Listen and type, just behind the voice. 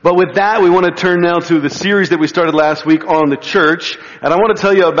But with that, we want to turn now to the series that we started last week on the church. And I want to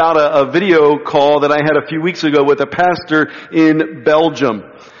tell you about a video call that I had a few weeks ago with a pastor in Belgium.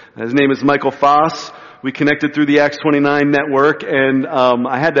 His name is Michael Foss. We connected through the Acts 29 network, and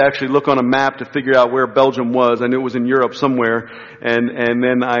I had to actually look on a map to figure out where Belgium was. I knew it was in Europe somewhere. And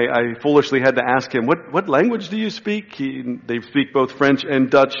then I foolishly had to ask him, what language do you speak? They speak both French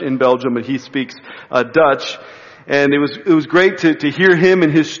and Dutch in Belgium, but he speaks Dutch. And it was great to hear him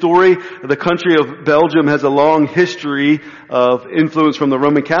and his story. The country of Belgium has a long history of influence from the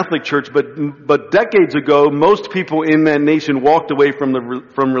Roman Catholic Church, but decades ago, most people in that nation walked away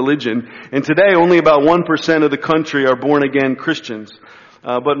from religion. And today, only about 1% of the country are born again Christians.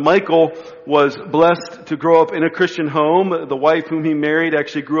 But Michael was blessed to grow up in a Christian home. The wife whom he married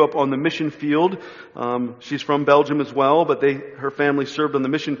actually grew up on the mission field. She's from Belgium as well, but her family served on the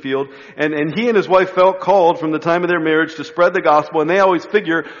mission field. And he and his wife felt called from the time of their marriage to spread the gospel. And they always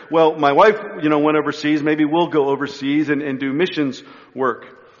figure, well, my wife, went overseas. Maybe we'll go overseas and do missions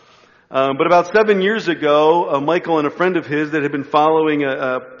work. But about 7 years ago, Michael and a friend of his that had been following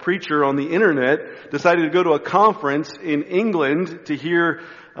a preacher on the internet decided to go to a conference in England to hear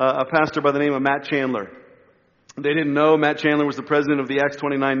a pastor by the name of Matt Chandler. They didn't know Matt Chandler was the president of the Acts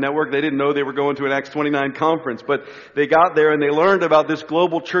 29 network. They didn't know they were going to an Acts 29 conference. But they got there and they learned about this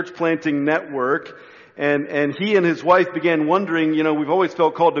global church planting network. And he and his wife began wondering, we've always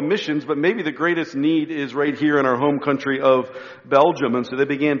felt called to missions, but maybe the greatest need is right here in our home country of Belgium. And so they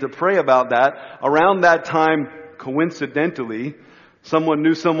began to pray about that. Around that time, coincidentally, someone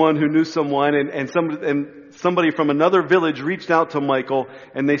knew someone who knew someone, and somebody from another village reached out to Michael,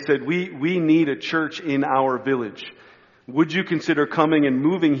 and they said, we need a church in our village. Would you consider coming and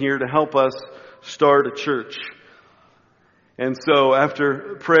moving here to help us start a church? And so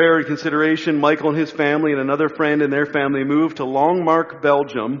after prayer and consideration, Michael and his family and another friend and their family moved to Longmark,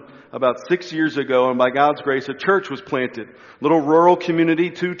 Belgium about 6 years ago. And by God's grace, a church was planted. Little rural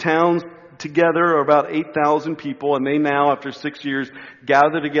community, 2 towns together, are about 8,000 people. And they now, after 6 years,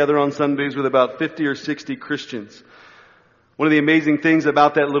 gather together on Sundays with about 50 or 60 Christians. One of the amazing things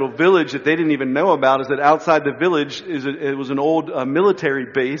about that little village that they didn't even know about is that outside the village it was an old military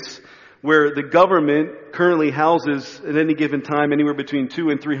base, where the government currently houses at any given time anywhere between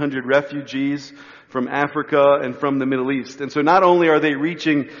 200 and 300 refugees from Africa and from the Middle East. And so not only are they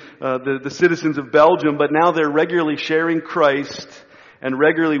reaching the citizens of Belgium, but now they're regularly sharing Christ and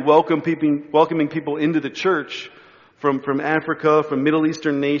regularly welcoming people into the church from Africa, from Middle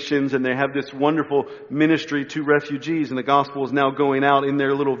Eastern nations, and they have this wonderful ministry to refugees. And the gospel is now going out in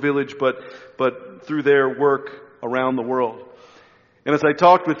their little village, but through their work around the world. And as I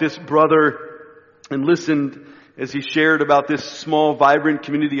talked with this brother and listened as he shared about this small, vibrant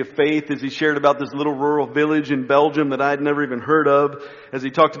community of faith, as he shared about this little rural village in Belgium that I had never even heard of, as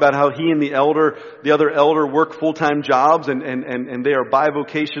he talked about how he and the other elder work full-time jobs and they are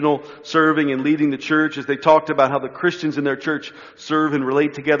bivocational, serving and leading the church, as they talked about how the Christians in their church serve and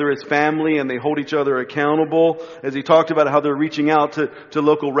relate together as family and they hold each other accountable, as he talked about how they're reaching out to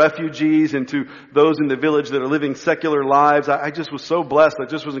local refugees and to those in the village that are living secular lives. I just was so blessed. I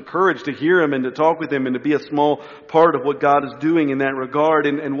just was encouraged to hear him and to talk with him and to be a small part of what God is doing in that regard.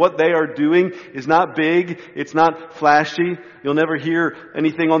 And what they are doing is not big. It's not flashy. You'll never hear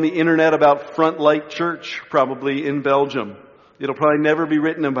anything on the internet about Front Light Church probably in Belgium. It'll probably never be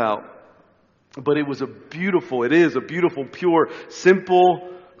written about. But it is a beautiful, pure, simple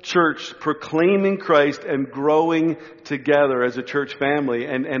church proclaiming Christ and growing together as a church family.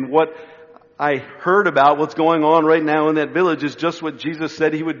 And what I heard about what's going on right now in that village is just what Jesus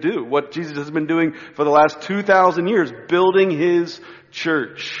said He would do. What Jesus has been doing for the last 2,000 years, building His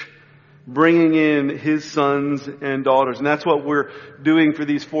church, bringing in His sons and daughters. And that's what we're doing for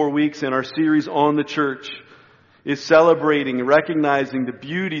these 4 weeks in our series on the church, is celebrating and recognizing the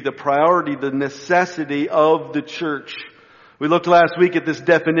beauty, the priority, the necessity of the church. We looked last week at this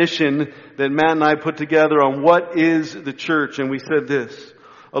definition that Matt and I put together on what is the church, and we said this: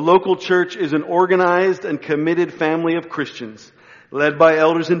 a local church is an organized and committed family of Christians, led by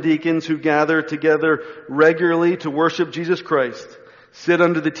elders and deacons who gather together regularly to worship Jesus Christ, sit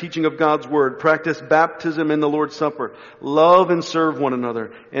under the teaching of God's Word, practice baptism and the Lord's Supper, love and serve one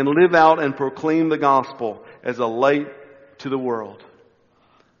another, and live out and proclaim the gospel as a light to the world.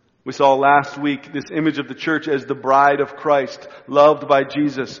 We saw last week this image of the church as the bride of Christ, loved by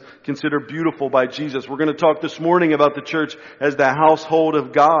Jesus, considered beautiful by Jesus. We're going to talk this morning about the church as the household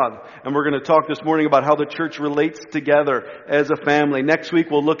of God. And we're going to talk this morning about how the church relates together as a family. Next week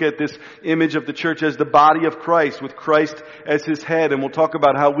we'll look at this image of the church as the body of Christ, with Christ as His head. And we'll talk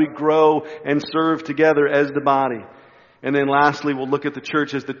about how we grow and serve together as the body. And then lastly, we'll look at the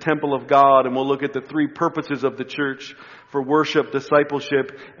church as the temple of God, and we'll look at the three purposes of the church for worship,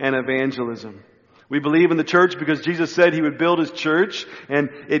 discipleship, and evangelism. We believe in the church because Jesus said He would build His church, and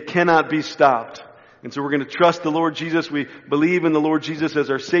it cannot be stopped. And so we're going to trust the Lord Jesus. We believe in the Lord Jesus as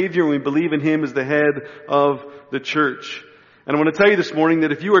our Savior, and we believe in Him as the head of the church. And I want to tell you this morning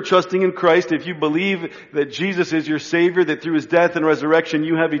that if you are trusting in Christ, if you believe that Jesus is your Savior, that through His death and resurrection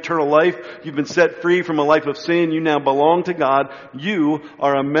you have eternal life, you've been set free from a life of sin, you now belong to God, you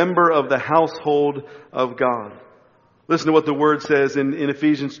are a member of the household of God. Listen to what the Word says in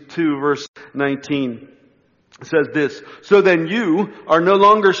Ephesians 2 verse 19. It says this, "So then you are no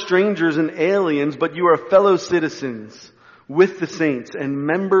longer strangers and aliens, but you are fellow citizens with the saints and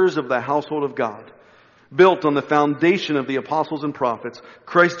members of the household of God, built on the foundation of the apostles and prophets,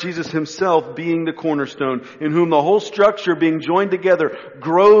 Christ Jesus Himself being the cornerstone, in whom the whole structure being joined together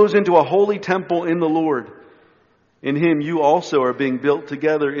grows into a holy temple in the Lord. In Him you also are being built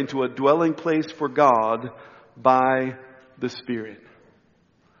together into a dwelling place for God by the Spirit."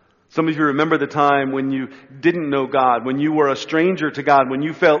 Some of you remember the time when you didn't know God, when you were a stranger to God, when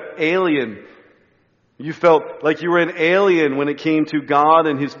you felt alien. You felt like you were an alien when it came to God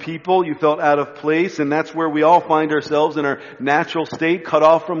and His people. You felt out of place, and that's where we all find ourselves in our natural state, cut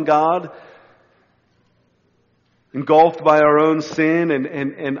off from God, engulfed by our own sin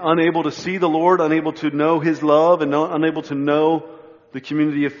and unable to see the Lord, unable to know His love, and unable to know the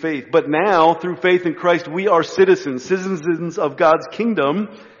community of faith. But now, through faith in Christ, we are citizens of God's kingdom,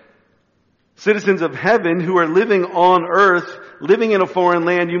 citizens of heaven who are living on earth, living in a foreign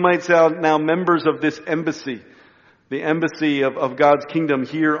land. You might say now members of this embassy, the embassy of God's kingdom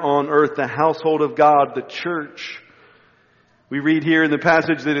here on earth, the household of God, the church. We read here in the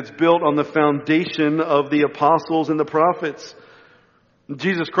passage that it's built on the foundation of the apostles and the prophets.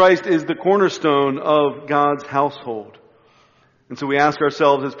 Jesus Christ is the cornerstone of God's household. And so we ask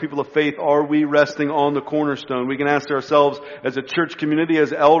ourselves as people of faith, are we resting on the cornerstone? We can ask ourselves as a church community,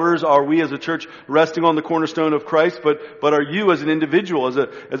 as elders, are we as a church resting on the cornerstone of Christ? But are you as an individual, as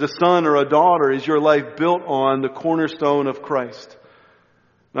a son or a daughter, is your life built on the cornerstone of Christ?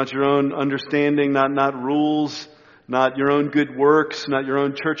 Not your own understanding, not rules, not your own good works, not your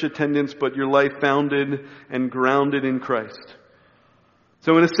own church attendance, but your life founded and grounded in Christ.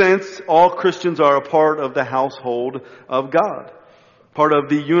 So in a sense, all Christians are a part of the household of God, part of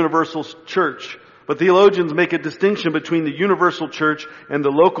the universal church. But theologians make a distinction between the universal church and the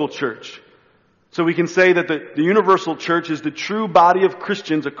local church. So we can say that the universal church is the true body of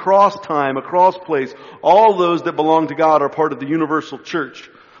Christians across time, across place. All those that belong to God are part of the universal church.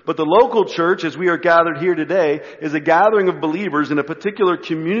 But the local church, as we are gathered here today, is a gathering of believers in a particular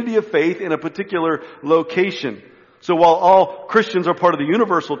community of faith in a particular location. So while all Christians are part of the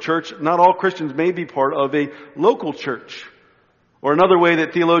universal church, not all Christians may be part of a local church. Or another way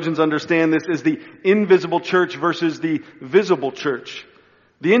that theologians understand this is the invisible church versus the visible church.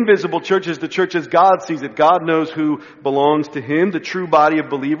 The invisible church is the church as God sees it. God knows who belongs to Him, the true body of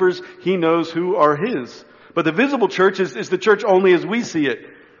believers. He knows who are His. But the visible church is the church only as we see it.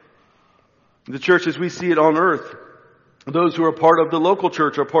 The church as we see it on earth. Those who are part of the local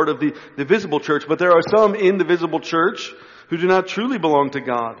church are part of the visible church. But there are some in the visible church who do not truly belong to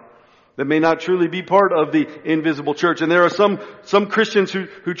God, that may not truly be part of the invisible church. And there are some Christians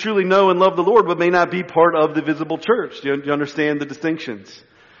who truly know and love the Lord, but may not be part of the visible church. Do you understand the distinctions?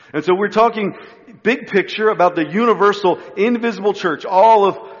 And so we're talking big picture about the universal, invisible church, all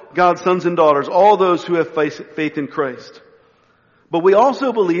of God's sons and daughters, all those who have faith in Christ. But we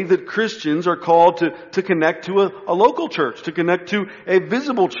also believe that Christians are called to connect to a local church, to connect to a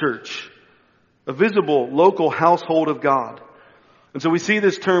visible church, a visible local household of God. And so we see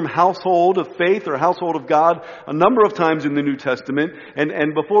this term household of faith or household of God a number of times in the New Testament.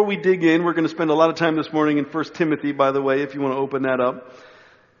 And before we dig in, we're going to spend a lot of time this morning in 1 Timothy, by the way, if you want to open that up.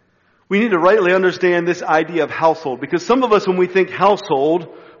 We need to rightly understand this idea of household, because some of us, when we think household,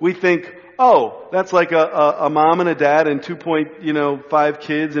 we think, oh, that's like a mom and a dad and 2.5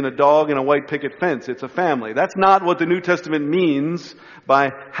 kids and a dog and a white picket fence. It's a family. That's not what the New Testament means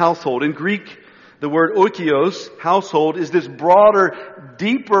by household. In Greek, the word oikios, household, is this broader,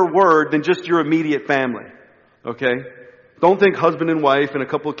 deeper word than just your immediate family. Okay? Don't think husband and wife and a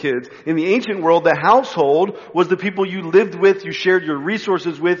couple of kids. In the ancient world, the household was the people you lived with, you shared your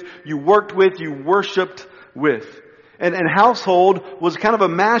resources with, you worked with, you worshiped with. And household was kind of a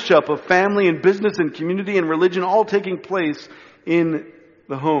mashup of family and business and community and religion all taking place in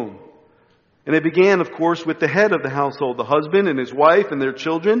the home. And it began, of course, with the head of the household, the husband and his wife and their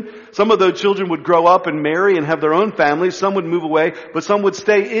children. Some of those children would grow up and marry and have their own families. Some would move away, but some would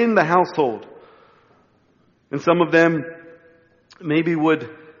stay in the household. And some of them maybe would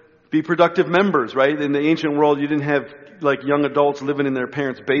be productive members, right? In the ancient world, you didn't have like young adults living in their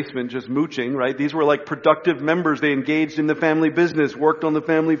parents' basement just mooching, right? These were like productive members. They engaged in the family business, worked on the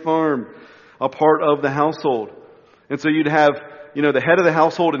family farm, a part of the household. And so you'd have, the head of the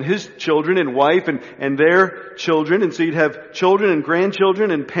household and his children and wife and their children. And so you'd have children and grandchildren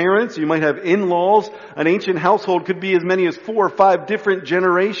and parents. You might have in-laws. An ancient household could be as many as 4 or 5 different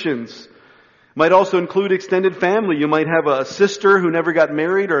generations. Might also include extended family. You might have a sister who never got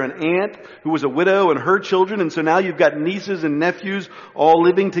married or an aunt who was a widow and her children. And so now you've got nieces and nephews all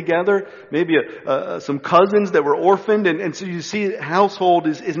living together. Maybe some cousins that were orphaned. And so you see household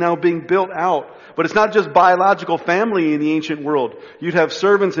is now being built out. But it's not just biological family in the ancient world. You'd have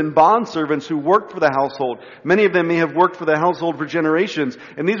servants and bondservants who worked for the household. Many of them may have worked for the household for generations.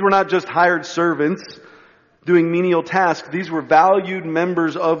 And these were not just hired servants doing menial tasks. These were valued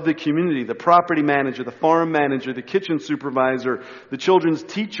members of the community. The property manager, the farm manager, the kitchen supervisor, the children's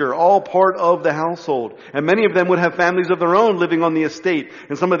teacher, all part of the household. And many of them would have families of their own living on the estate.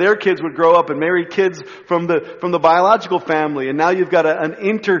 And some of their kids would grow up and marry kids from the biological family. And now you've got an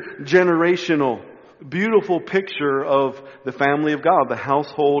intergenerational, beautiful picture of the family of God, the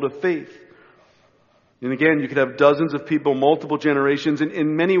household of faith. And again, you could have dozens of people, multiple generations. And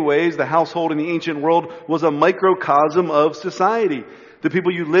in many ways, the household in the ancient world was a microcosm of society. The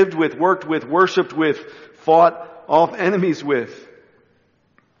people you lived with, worked with, worshipped with, fought off enemies with.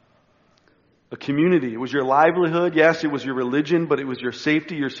 A community. It was your livelihood. Yes, it was your religion, but it was your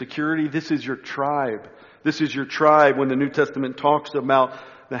safety, your security. This is your tribe. This is your tribe when the New Testament talks about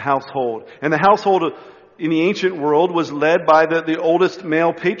the household. And the household in the ancient world was led by the oldest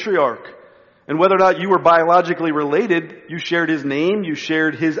male patriarch. And whether or not you were biologically related, you shared his name, you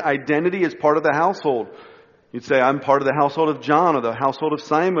shared his identity as part of the household. You'd say, I'm part of the household of John, or the household of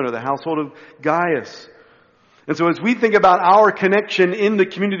Simon, or the household of Gaius. And so as we think about our connection in the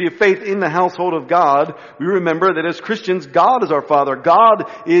community of faith, in the household of God, we remember that as Christians, God is our Father. God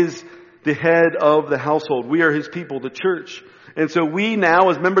is the head of the household. We are His people, the church. And so we now,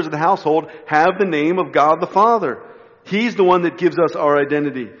 as members of the household, have the name of God the Father. He's the one that gives us our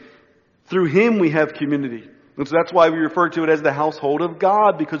identity. Through Him we have community. And so that's why we refer to it as the household of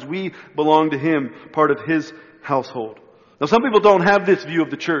God, because we belong to Him, part of His household. Now some people don't have this view of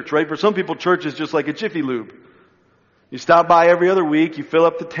the church, right? For some people, church is just like a Jiffy Lube. You stop by every other week, you fill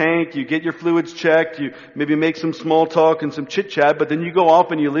up the tank, you get your fluids checked, you maybe make some small talk and some chit chat, but then you go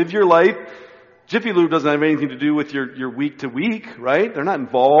off and you live your life. Jiffy Lube doesn't have anything to do with your week to week, right? They're not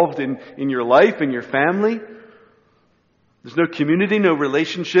involved in your life and your family. There's no community, no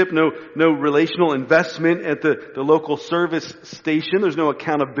relationship, no relational investment at the local service station. There's no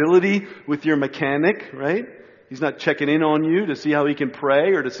accountability with your mechanic, right? He's not checking in on you to see how he can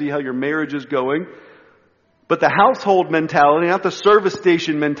pray or to see how your marriage is going. But the household mentality, not the service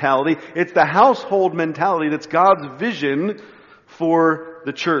station mentality, it's the household mentality that's God's vision for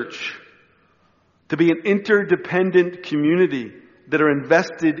the church. To be an interdependent community that are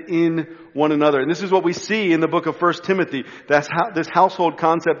invested in one another. And this is what we see in the book of 1 Timothy. This household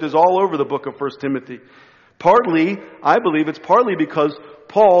concept is all over the book of 1 Timothy. I believe it's partly because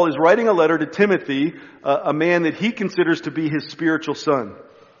Paul is writing a letter to Timothy, a man that he considers to be his spiritual son.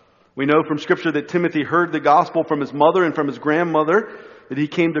 We know from Scripture that Timothy heard the gospel from his mother and from his grandmother, that he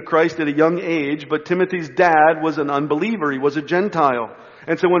came to Christ at a young age, but Timothy's dad was an unbeliever. He was a Gentile.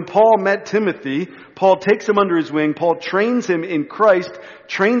 And so when Paul met Timothy, Paul takes him under his wing, Paul trains him in Christ,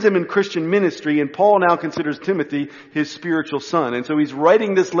 trains him in Christian ministry, and Paul now considers Timothy his spiritual son. And so he's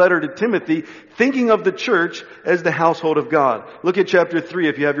writing this letter to Timothy, thinking of the church as the household of God. Look at chapter 3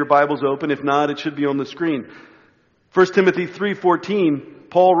 if you have your Bibles open. If not, it should be on the screen. 1 Timothy 3:14,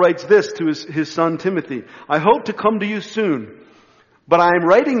 Paul writes this to his son Timothy. I hope to come to you soon, but I am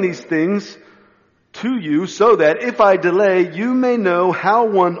writing these things to you so that if I delay, you may know how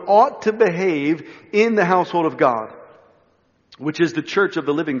one ought to behave in the household of God, which is the church of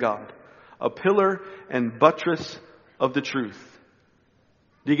the living God, a pillar and buttress of the truth.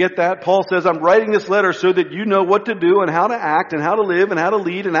 Do you get that? Paul says, I'm writing this letter so that you know what to do and how to act and how to live and how to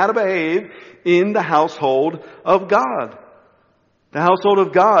lead and how to behave in the household of God. The household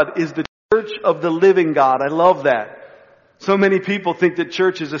of God is the church of the living God. I love that. So many people think that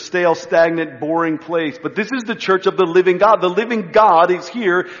church is a stale, stagnant, boring place. But this is the church of the living God. The living God is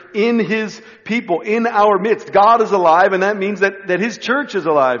here in His people, in our midst. God is alive, and that means that His church is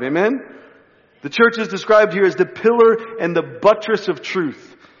alive. Amen? The church is described here as the pillar and the buttress of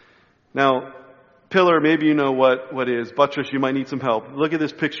truth. Now, pillar, maybe you know what is. Buttress, you might need some help. Look at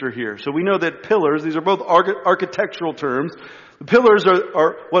this picture here. So we know that pillars, these are both architectural terms. The pillars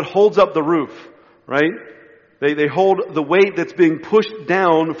are what holds up the roof, right? They hold the weight that's being pushed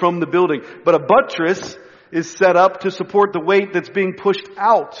down from the building. But a buttress is set up to support the weight that's being pushed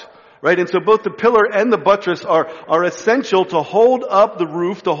out. Right? And so both the pillar and the buttress are essential to hold up the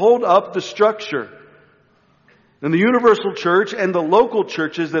roof, to hold up the structure. And the universal church and the local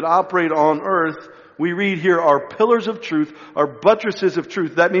churches that operate on earth, we read here, are pillars of truth, are buttresses of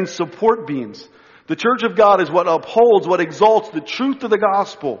truth. That means support beams. The church of God is what upholds, what exalts the truth of the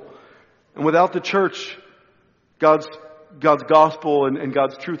gospel. And without the church, God's gospel and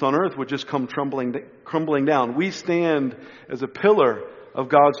God's truth on earth would just come crumbling down. We stand as a pillar of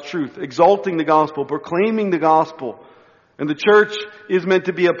God's truth, exalting the gospel, proclaiming the gospel. And the church is meant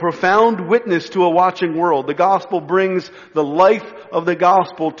to be a profound witness to a watching world. The gospel brings the life of the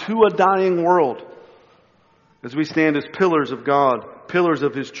gospel to a dying world. As we stand as pillars of God, pillars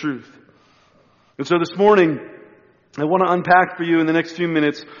of His truth. And so this morning, I want to unpack for you in the next few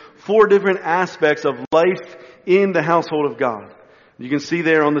minutes 4 different aspects of life in the household of God. You can see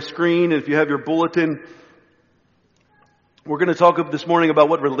there on the screen, and if you have your bulletin, we're going to talk this morning about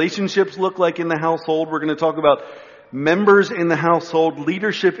what relationships look like in the household. We're going to talk about members in the household,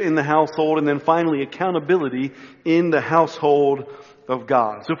 leadership in the household, and then finally accountability in the household of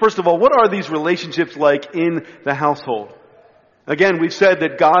God. So first of all, what are these relationships like in the household? Again, we've said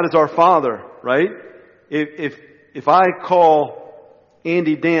that God is our Father, right? If I call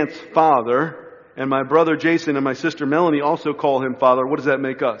Andy Dance Father, and my brother Jason and my sister Melanie also call him Father, what does that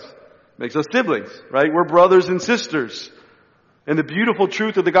make us? It makes us siblings, right? We're brothers and sisters. And the beautiful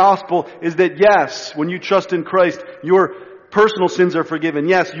truth of the gospel is that yes, when you trust in Christ, your personal sins are forgiven.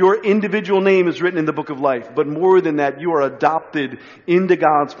 Yes, your individual name is written in the book of life. But more than that, you are adopted into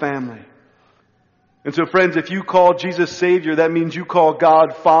God's family. And so friends, if you call Jesus Savior, that means you call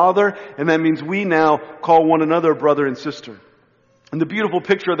God Father, and that means we now call one another brother and sister. And the beautiful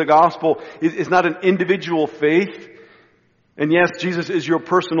picture of the gospel is not an individual faith. And yes, Jesus is your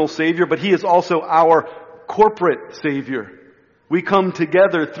personal Savior, but He is also our corporate Savior. We come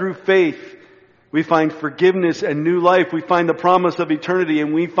together through faith. We find forgiveness and new life. We find the promise of eternity,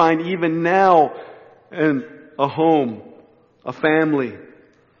 and we find even now a home, a family.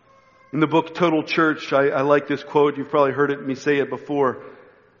 In the book Total Church, I like this quote. You've probably heard me say it before.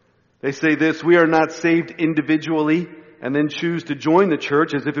 They say this: we are not saved individually and then choose to join the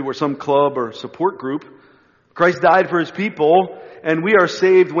church as if it were some club or support group. Christ died for His people, and we are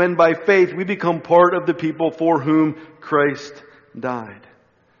saved when by faith we become part of the people for whom Christ died.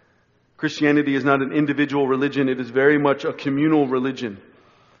 Christianity is not an individual religion. It is very much a communal religion.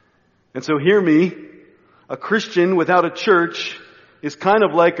 And so hear me, a Christian without a church is kind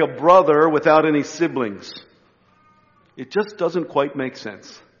of like a brother without any siblings. It just doesn't quite make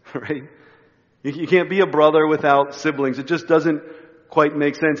sense, right? You can't be a brother without siblings. It just doesn't quite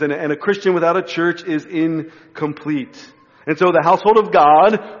make sense. And a Christian without a church is incomplete. And so the household of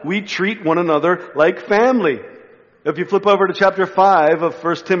God, we treat one another like family. If you flip over to chapter 5 of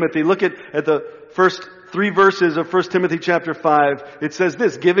 1 Timothy, look at the first 3 verses of 1 Timothy chapter 5. It says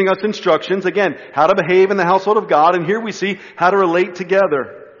this, giving us instructions, again, how to behave in the household of God. And here we see how to relate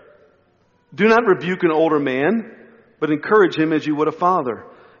together. Do not rebuke an older man, but encourage him as you would a father.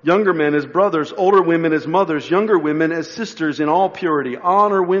 Younger men as brothers, older women as mothers, younger women as sisters in all purity.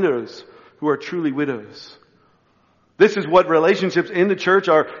 Honor widows who are truly widows. This is what relationships in the church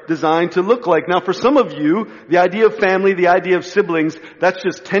are designed to look like. Now for some of you, the idea of family, the idea of siblings, that's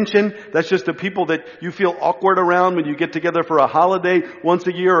just tension. That's just the people that you feel awkward around when you get together for a holiday once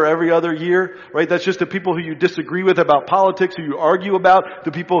a year or every other year, right? That's just the people who you disagree with about politics, who you argue about,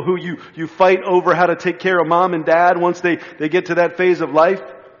 the people who you fight over how to take care of mom and dad once they get to that phase of life.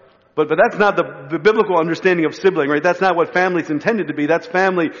 But that's not the biblical understanding of sibling, right? That's not what family's intended to be. That's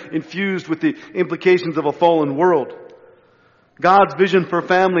family infused with the implications of a fallen world. God's vision for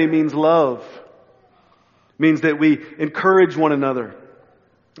family means love. It means that we encourage one another.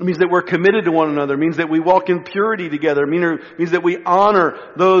 It means that we're committed to one another. It means that we walk in purity together. It means that we honor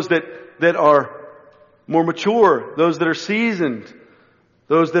those that are more mature, those that are seasoned,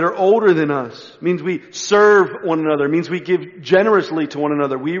 those that are older than us. It means we serve one another. It means we give generously to one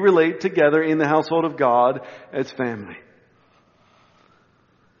another. We relate together in the household of God as family.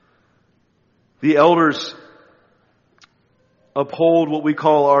 The elders uphold what we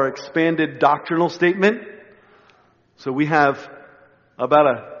call our expanded doctrinal statement. So we have about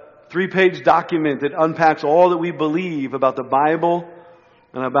a 3-page document that unpacks all that we believe about the Bible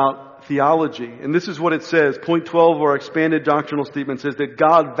and about theology. And this is what it says. Point 12 of our expanded doctrinal statement says that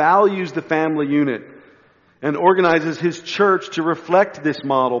God values the family unit and organizes His church to reflect this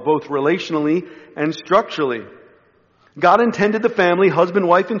model, both relationally and structurally. God intended the family, husband,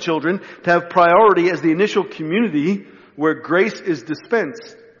 wife, and children, to have priority as the initial community where grace is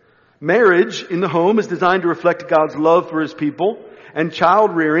dispensed. Marriage in the home is designed to reflect God's love for His people, and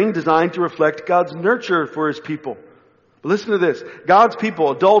child rearing designed to reflect God's nurture for His people. But listen to this. God's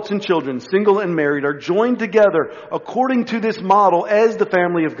people, adults and children, single and married, are joined together according to this model as the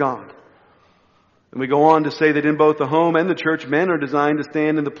family of God. And we go on to say that in both the home and the church, men are designed to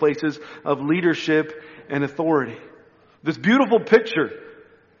stand in the places of leadership and authority. This beautiful picture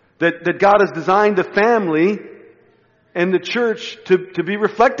that God has designed the family and the church to be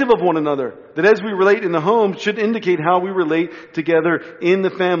reflective of one another. That as we relate in the home should indicate how we relate together in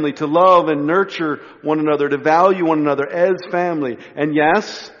the family, to love and nurture one another, to value one another as family. And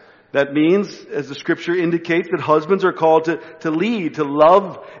yes, that means, as the scripture indicates, that husbands are called to lead, to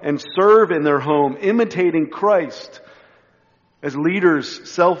love and serve in their home, imitating Christ as leaders,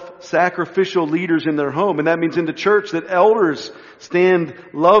 self-sacrificial leaders in their home. And that means in the church that elders stand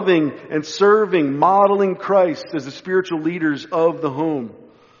loving and serving, modeling Christ as the spiritual leaders of the home.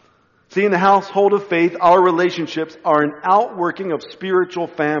 See, in the household of faith, our relationships are an outworking of spiritual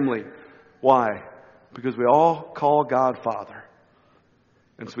family. Why? Because we all call God Father.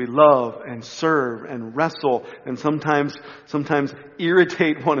 And so we love and serve and wrestle and sometimes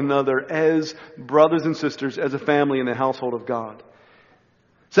irritate one another as brothers and sisters, as a family in the household of God.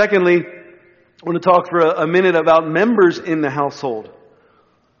 Secondly, I want to talk for a minute about members in the household.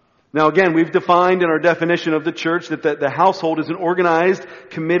 Now again, we've defined in our definition of the church that the household is an organized,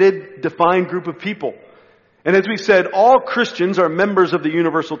 committed, defined group of people. And as we said, all Christians are members of the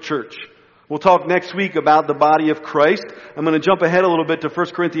universal church. We'll talk next week about the body of Christ. I'm going to jump ahead a little bit to 1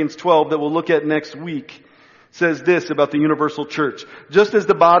 Corinthians 12 that we'll look at next week. It says this about the universal church. Just as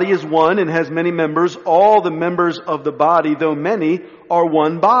the body is one and has many members, all the members of the body, though many, are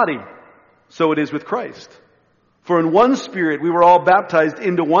one body. So it is with Christ. For in one Spirit we were all baptized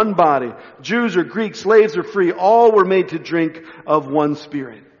into one body. Jews or Greeks, slaves or free, all were made to drink of one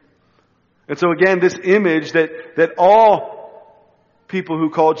Spirit. And so again, this image that all people who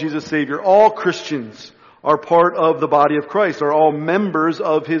call Jesus Savior, all Christians are part of the body of Christ, are all members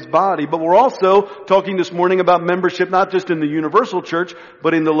of His body. But we're also talking this morning about membership not just in the universal church,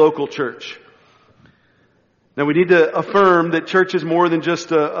 but in the local church. Now we need to affirm that church is more than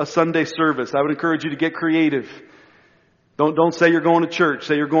just a Sunday service. I would encourage you to get creative. Don't say you're going to church.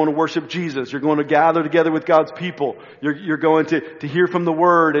 Say you're going to worship Jesus. You're going to gather together with God's people. You're going to hear from the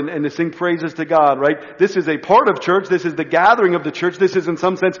Word and to sing praises to God, right? This is a part of church. This is the gathering of the church. This is in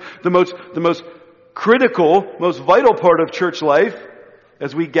some sense the most critical, most vital part of church life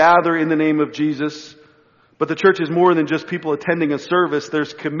as we gather in the name of Jesus. But the church is more than just people attending a service.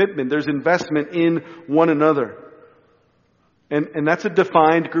 There's commitment. There's investment in one another. And that's a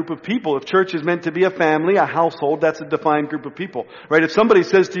defined group of people. If church is meant to be a family, a household, that's a defined group of people. Right? If somebody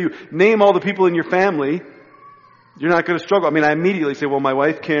says to you, name all the people in your family, you're not going to struggle. I mean, I immediately say, well, my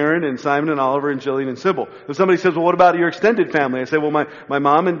wife Karen and Simon and Oliver and Jillian and Sybil. If somebody says, well, what about your extended family? I say, well, my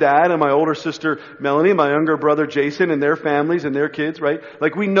mom and dad and my older sister Melanie and my younger brother Jason and their families and their kids, right?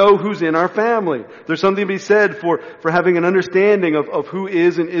 Like we know who's in our family. There's something to be said for having an understanding of who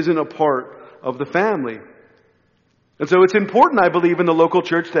is and isn't a part of the family. And so it's important, I believe, in the local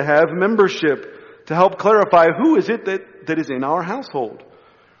church to have membership to help clarify who is it that is in our household.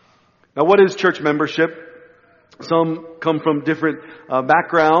 Now, what is church membership? Some come from different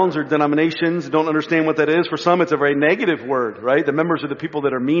backgrounds or denominations, don't understand what that is. For some, it's a very negative word, right? The members are the people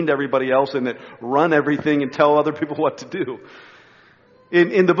that are mean to everybody else and that run everything and tell other people what to do.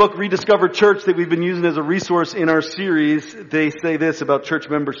 In the book Rediscover Church that we've been using as a resource in our series, they say this about church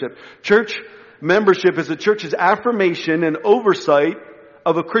membership. Church membership is the church's affirmation and oversight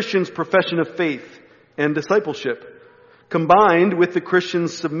of a Christian's profession of faith and discipleship, combined with the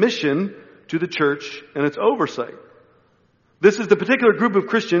Christian's submission to the church and its oversight. This is the particular group of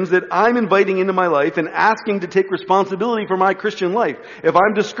Christians that I'm inviting into my life and asking to take responsibility for my Christian life. If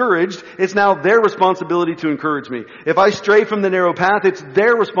I'm discouraged, it's now their responsibility to encourage me. If I stray from the narrow path, it's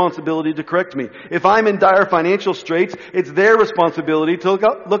their responsibility to correct me. If I'm in dire financial straits, it's their responsibility to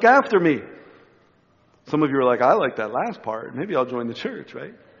look after me. Some of you are like, I like that last part. Maybe I'll join the church,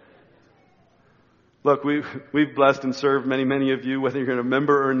 right? Look, we've blessed and served many of you, whether you're a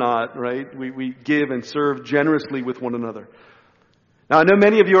member or not, right? We give and serve generously with one another. Now, I know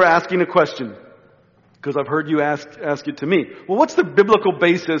many of you are asking a question, because I've heard you ask it to me. Well, what's the biblical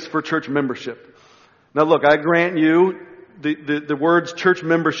basis for church membership? Now, look, I grant you, the words church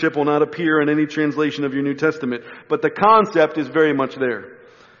membership will not appear in any translation of your New Testament, but the concept is very much there.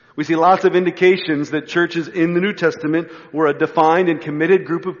 We see lots of indications that churches in the New Testament were a defined and committed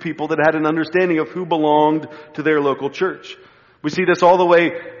group of people that had an understanding of who belonged to their local church. We see this all the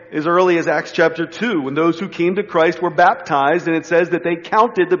way as early as Acts chapter 2, when those who came to Christ were baptized, and it says that they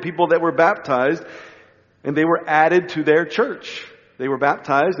counted the people that were baptized, and they were added to their church. They were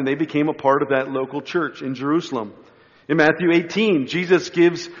baptized, and they became a part of that local church in Jerusalem. In Matthew 18, Jesus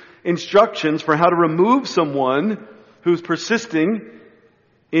gives instructions for how to remove someone who's persisting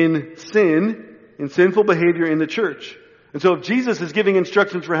in sin, in sinful behavior in the church. And so if Jesus is giving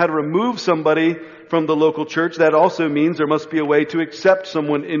instructions for how to remove somebody from the local church, that also means there must be a way to accept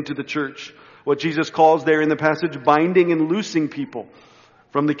someone into the church. What Jesus calls there in the passage, binding and loosing people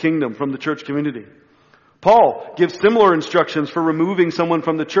from the kingdom, from the church community. Paul gives similar instructions for removing someone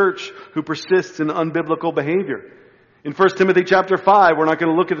from the church who persists in unbiblical behavior. In 1 Timothy chapter 5, we're not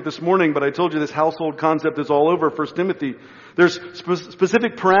going to look at it this morning, but I told you this household concept is all over 1 Timothy. There's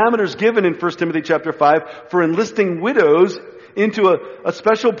specific parameters given in 1 Timothy chapter 5 for enlisting widows into a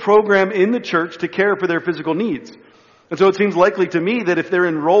special program in the church to care for their physical needs. And so it seems likely to me that if they're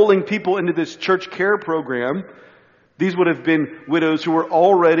enrolling people into this church care program, these would have been widows who were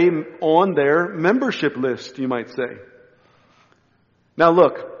already on their membership list, you might say. Now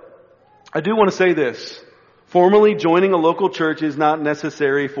look, I do want to say this. Formally joining a local church is not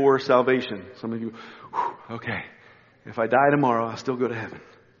necessary for salvation. Some of you, okay, if I die tomorrow, I'll still go to heaven.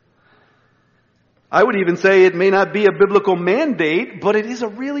 I would even say it may not be a biblical mandate, but it is a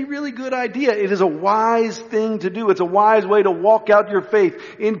really, really good idea. It is a wise thing to do. It's a wise way to walk out your faith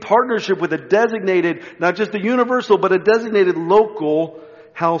in partnership with a designated, not just a universal, but a designated local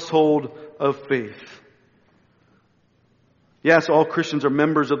household of faith. Yes, all Christians are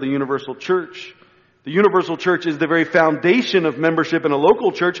members of the universal church. The universal church is the very foundation of membership in a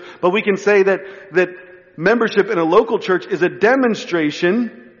local church, but we can say that membership in a local church is a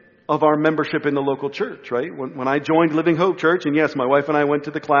demonstration of our membership in the local church, right? When I joined Living Hope Church, and yes, my wife and I went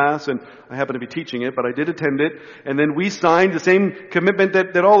to the class, and I happen to be teaching it, but I did attend it, and then we signed the same commitment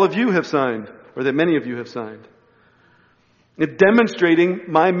that all of you have signed, or that many of you have signed. It's demonstrating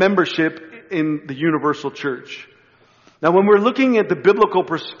my membership in the universal church. Now, when we're looking at the biblical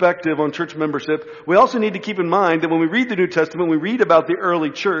perspective on church membership, we also need to keep in mind that when we read the New Testament, we read about the early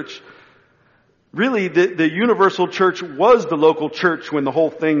church, really the universal church was the local church when the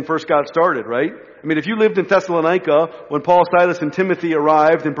whole thing first got started, right? I mean, if you lived in Thessalonica when Paul, Silas, and Timothy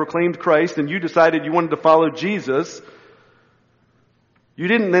arrived and proclaimed Christ and you decided you wanted to follow Jesus, you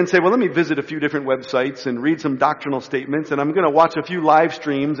didn't then say, well, let me visit a few different websites and read some doctrinal statements, and I'm going to watch a few live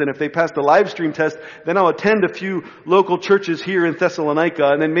streams, and if they pass the live stream test, then I'll attend a few local churches here in Thessalonica,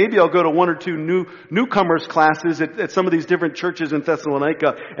 and then maybe I'll go to one or two newcomers classes at some of these different churches in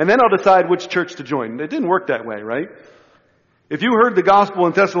Thessalonica, and then I'll decide which church to join. It didn't work that way, right? If you heard the gospel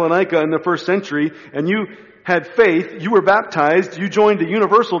in Thessalonica in the first century, and you had faith, you were baptized, you joined the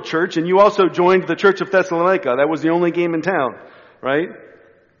universal church, and you also joined the church of Thessalonica. That was the only game in town, right?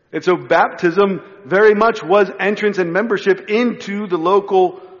 And so baptism very much was entrance and membership into the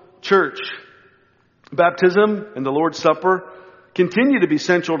local church. Baptism and the Lord's Supper continue to be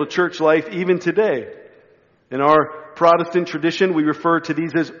central to church life even today. In our Protestant tradition, we refer to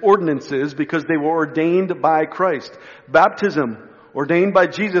these as ordinances because they were ordained by Christ. Baptism, ordained by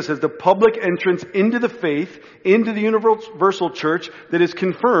Jesus as the public entrance into the faith, into the universal church that is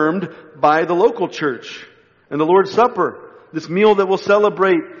confirmed by the local church. And the Lord's Supper, this meal that we'll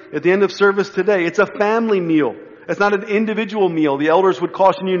celebrate at the end of service today, it's a family meal. It's not an individual meal. The elders would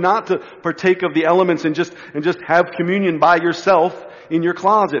caution you not to partake of the elements and just have communion by yourself in your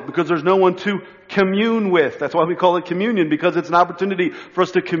closet because there's no one to commune with. That's why we call it communion, because it's an opportunity for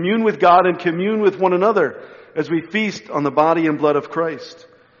us to commune with God and commune with one another as we feast on the body and blood of Christ.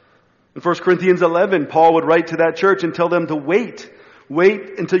 In 1 Corinthians 11, Paul would write to that church and tell them to wait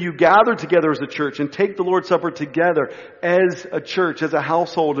until you gather together as a church and take the Lord's Supper together as a church, as a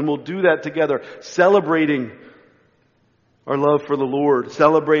household, and we'll do that together, celebrating our love for the Lord,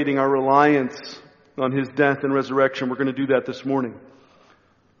 celebrating our reliance on His death and resurrection. We're going to do that this morning.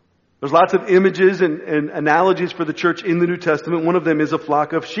 There's lots of images and analogies for the church in the New Testament. One of them is a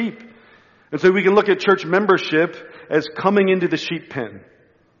flock of sheep. And so we can look at church membership as coming into the sheep pen.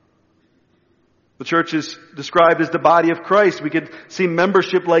 The church is described as the body of Christ. We could see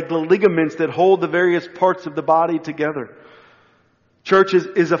membership like the ligaments that hold the various parts of the body together. Church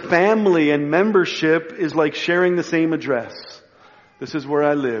is a family, and membership is like sharing the same address. This is where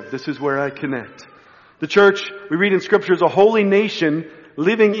I live. This is where I connect. The church, we read in Scripture, is a holy nation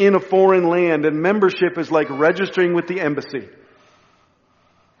living in a foreign land, and membership is like registering with the embassy.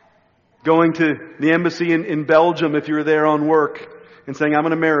 Going to the embassy in Belgium if you were there on work and saying, I'm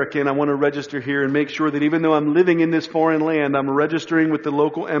an American, I want to register here and make sure that even though I'm living in this foreign land, I'm registering with the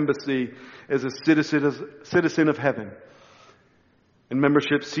local embassy as a citizen of heaven. And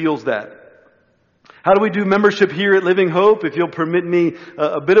membership seals that. How do we do membership here at Living Hope? If you'll permit me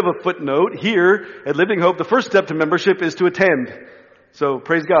a bit of a footnote, here at Living Hope, the first step to membership is to attend. So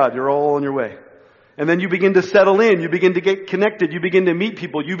praise God, you're all on your way. And then you begin to settle in, you begin to get connected, you begin to meet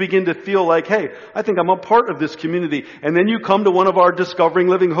people, you begin to feel like, hey, I think I'm a part of this community. And then you come to one of our Discovering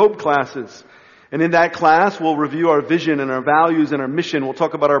Living Hope classes. And in that class, we'll review our vision and our values and our mission. We'll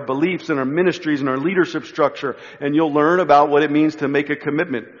talk about our beliefs and our ministries and our leadership structure. And you'll learn about what it means to make a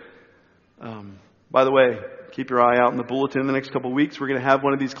commitment. By the way, keep your eye out in the bulletin in the next couple of weeks. We're going to have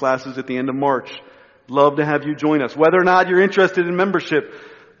one of these classes at the end of March. Love to have you join us. Whether or not you're interested in membership,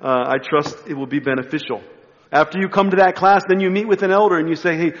 I trust it will be beneficial. After you come to that class, then you meet with an elder and you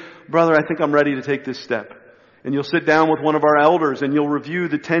say, hey, brother, I think I'm ready to take this step. And you'll sit down with one of our elders and you'll review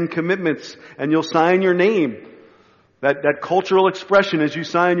the 10 commitments and you'll sign your name. That cultural expression as you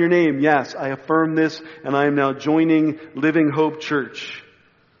sign your name. Yes, I affirm this and I am now joining Living Hope Church.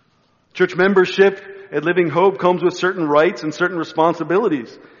 Church membership at Living Hope comes with certain rights and certain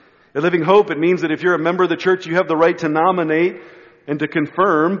responsibilities. At Living Hope, it means that if you're a member of the church, you have the right to nominate and to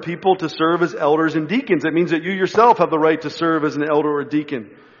confirm people to serve as elders and deacons. It means that you yourself have the right to serve as an elder or a deacon.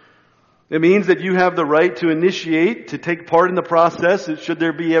 It means that you have the right to initiate, to take part in the process. Should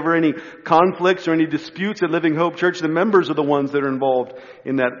there be ever any conflicts or any disputes at Living Hope Church, the members are the ones that are involved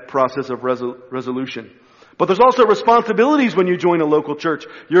in that process of resolution. But there's also responsibilities when you join a local church.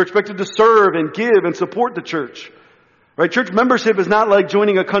 You're expected to serve and give and support the church. Right? Church membership is not like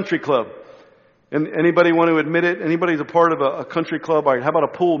joining a country club. And anybody want to admit it? Anybody's a part of a country club? All right, how about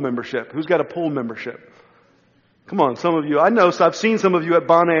a pool membership? Who's got a pool membership? Come on, some of you. I know, so I've seen some of you at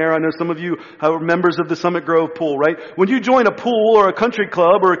Bonaire. I know some of you are members of the Summit Grove pool, right? When you join a pool or a country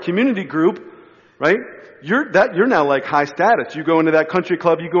club or a community group, right? You're now like high status. You go into that country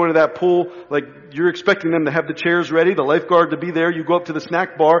club, you go into that pool, like you're expecting them to have the chairs ready, the lifeguard to be there. You go up to the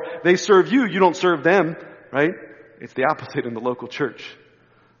snack bar. They serve you. You don't serve them, right? It's the opposite in the local church,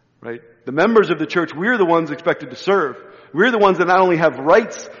 right? The members of the church, we're the ones expected to serve. We're the ones that not only have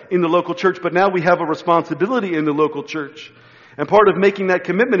rights in the local church, but now we have a responsibility in the local church. And part of making that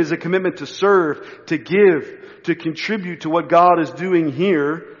commitment is a commitment to serve, to give, to contribute to what God is doing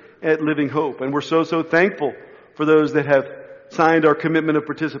here at Living Hope. And we're so thankful for those that have signed our commitment of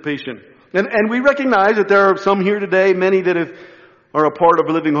participation. And we recognize that there are some here today, many that are a part of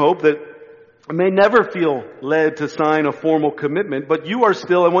Living Hope that may never feel led to sign a formal commitment, but you are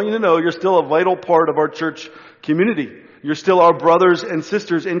still, I want you to know, you're still a vital part of our church community. You're still our brothers and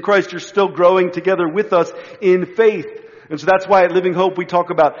sisters in Christ. You're still growing together with us in faith. And so that's why at Living Hope we talk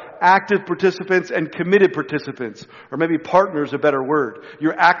about active participants and committed participants. Or maybe partner's a better word.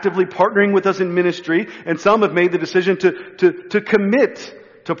 You're actively partnering with us in ministry, and some have made the decision to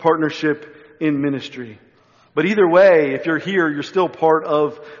commit to partnership in ministry. But either way, if you're here, you're still part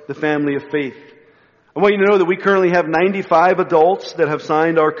of the family of faith. I want you to know that we currently have 95 adults that have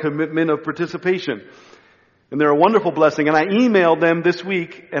signed our commitment of participation. And they're a wonderful blessing. And I emailed them this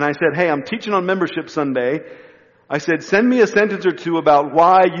week and I said, hey, I'm teaching on Membership Sunday. I said, send me a sentence or two about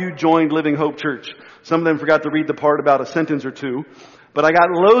why you joined Living Hope Church. Some of them forgot to read the part about a sentence or two. But I got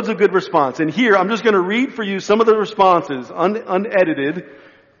loads of good response. And here, I'm just going to read for you some of the responses, unedited,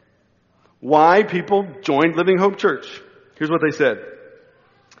 why people joined Living Hope Church. Here's what they said.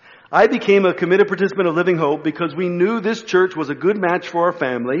 I became a committed participant of Living Hope because we knew this church was a good match for our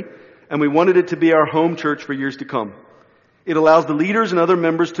family, and we wanted it to be our home church for years to come. It allows the leaders and other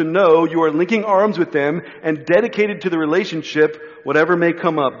members to know you are linking arms with them and dedicated to the relationship, whatever may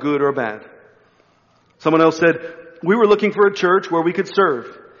come up, good or bad. Someone else said, we were looking for a church where we could serve,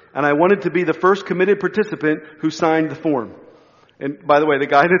 and I wanted to be the first committed participant who signed the form. And by the way, the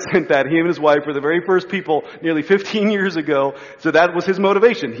guy that sent that, he and his wife were the very first people nearly 15 years ago, so that was his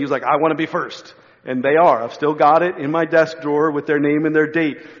motivation. He was like, I want to be first. And they are. I've still got it in my desk drawer with their name and their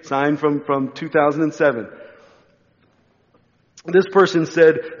date, signed from 2007. This person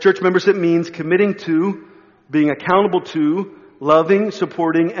said, church membership means committing to, being accountable to, loving,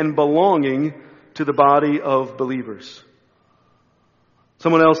 supporting, and belonging to the body of believers.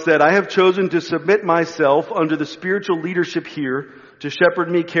 Someone else said, I have chosen to submit myself under the spiritual leadership here to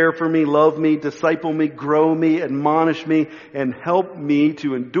shepherd me, care for me, love me, disciple me, grow me, admonish me, and help me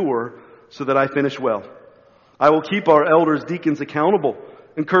to endure so that I finish well. I will keep our elders, deacons accountable,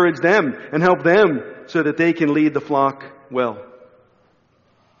 encourage them, and help them so that they can lead the flock well.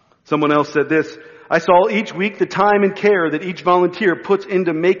 Someone else said this, I saw each week the time and care that each volunteer puts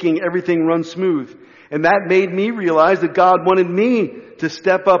into making everything run smooth. And that made me realize that God wanted me to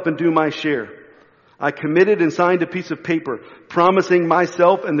step up and do my share. I committed and signed a piece of paper promising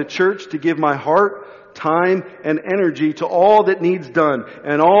myself and the church to give my heart, time, and energy to all that needs done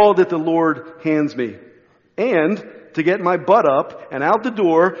and all that the Lord hands me. And to get my butt up and out the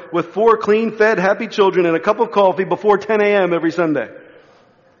door with 4 clean, fed, happy children and a cup of coffee before 10 a.m. every Sunday.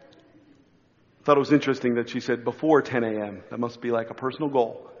 I thought it was interesting that she said before 10 a.m. That must be like a personal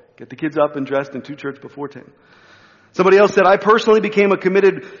goal. Get the kids up and dressed and to church before 10. Somebody else said, I personally became a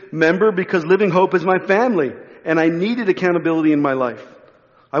committed member because Living Hope is my family and I needed accountability in my life.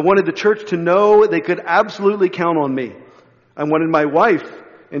 I wanted the church to know they could absolutely count on me. I wanted my wife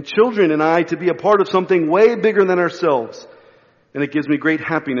and children and I to be a part of something way bigger than ourselves. And it gives me great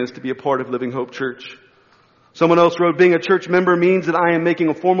happiness to be a part of Living Hope Church. Someone else wrote, being a church member means that I am making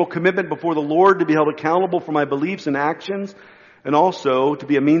a formal commitment before the Lord to be held accountable for my beliefs and actions, and also to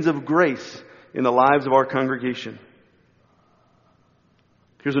be a means of grace in the lives of our congregation.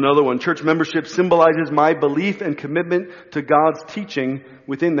 Here's another one. Church membership symbolizes my belief and commitment to God's teaching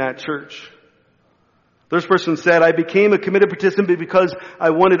within that church. This person said, I became a committed participant because I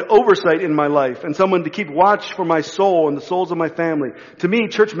wanted oversight in my life and someone to keep watch for my soul and the souls of my family. To me,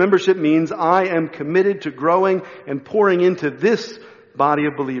 church membership means I am committed to growing and pouring into this body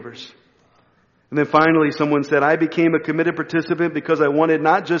of believers. And then finally, someone said, I became a committed participant because I wanted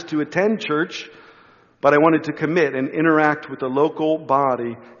not just to attend church, but I wanted to commit and interact with the local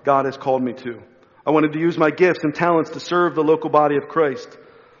body God has called me to. I wanted to use my gifts and talents to serve the local body of Christ.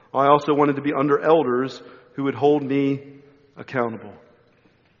 I also wanted to be under elders who would hold me accountable.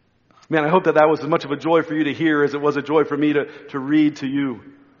 Man, I hope that was as much of a joy for you to hear as it was a joy for me to read to you.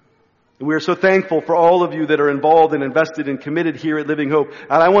 And we are so thankful for all of you that are involved and invested and committed here at Living Hope.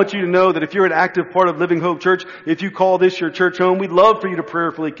 And I want you to know that if you're an active part of Living Hope Church, if you call this your church home, we'd love for you to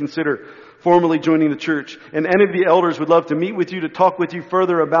prayerfully consider formally joining the church. And any of the elders would love to meet with you, to talk with you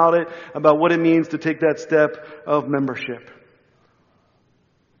further about it, about what it means to take that step of membership.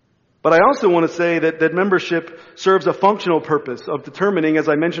 But I also want to say that membership serves a functional purpose of determining, as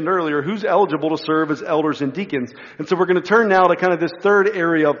I mentioned earlier, who's eligible to serve as elders and deacons. And so we're going to turn now to kind of this third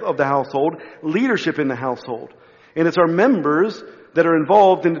area of the household, leadership in the household. And it's our members that are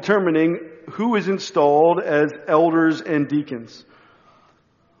involved in determining who is installed as elders and deacons.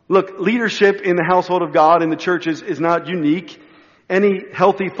 Look, leadership in the household of God in the church is not unique. Any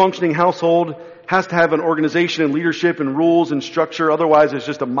healthy, functioning household has to have an organization and leadership and rules and structure. Otherwise, it's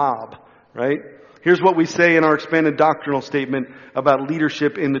just a mob, right? Here's what we say in our expanded doctrinal statement about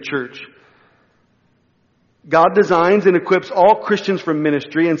leadership in the church. God designs and equips all Christians for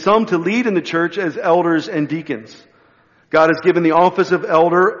ministry and some to lead in the church as elders and deacons. God has given the office of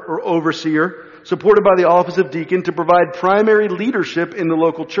elder or overseer, supported by the office of deacon, to provide primary leadership in the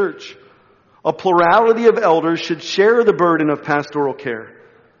local church. A plurality of elders should share the burden of pastoral care.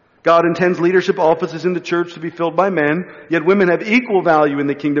 God intends leadership offices in the church to be filled by men, yet women have equal value in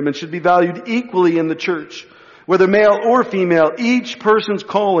the kingdom and should be valued equally in the church. Whether male or female, each person's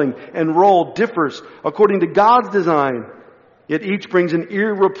calling and role differs according to God's design, yet each brings an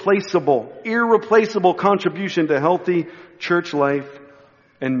irreplaceable contribution to healthy church life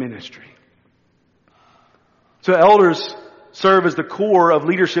and ministry. So elders serve as the core of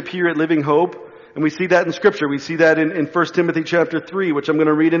leadership here at Living Hope. And we see that in Scripture. We see that in 1 Timothy chapter 3, which I'm going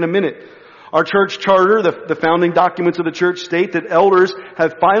to read in a minute. Our church charter, the founding documents of the church, state that elders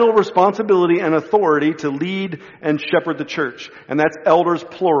have final responsibility and authority to lead and shepherd the church. And that's elders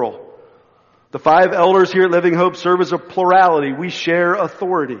plural. The 5 elders here at Living Hope serve as a plurality. We share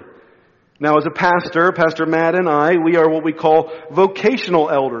authority. Now, as a pastor, Pastor Matt and I, we are what we call vocational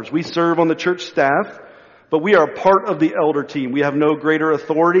elders. We serve on the church staff. But we are part of the elder team. We have no greater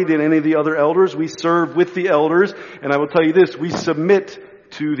authority than any of the other elders. We serve with the elders. And I will tell you this, we submit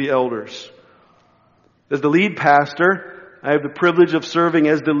to the elders. As the lead pastor, I have the privilege of serving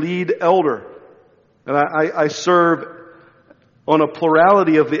as the lead elder. And I serve on a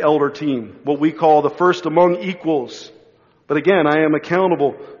plurality of the elder team, what we call the first among equals. But again, I am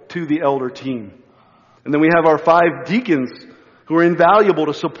accountable to the elder team. And then we have our 5 deacons who are invaluable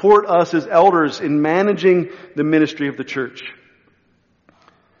to support us as elders in managing the ministry of the church.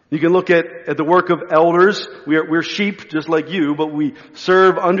 You can look at the work of elders. We're sheep just like you, but we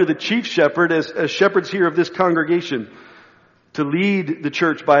serve under the chief shepherd as shepherds here of this congregation to lead the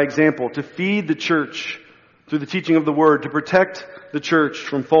church by example, to feed the church through the teaching of the word, to protect the church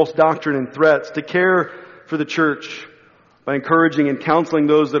from false doctrine and threats, to care for the church by encouraging and counseling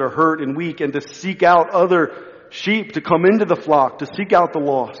those that are hurt and weak, and to seek out other sheep to come into the flock, to seek out the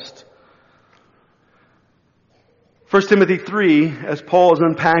lost. 1 Timothy 3, as Paul is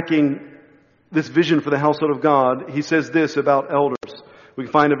unpacking this vision for the household of God, he says this about elders. We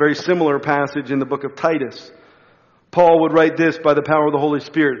can find a very similar passage in the book of Titus. Paul would write this by the power of the Holy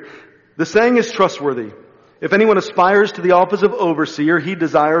Spirit. The saying is trustworthy. If anyone aspires to the office of overseer, he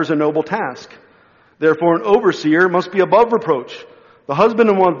desires a noble task. Therefore, an overseer must be above reproach, the husband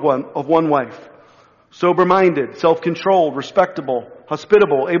of one wife, sober-minded, self-controlled, respectable,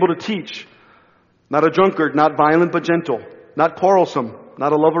 hospitable, able to teach, not a drunkard, not violent but gentle, not quarrelsome,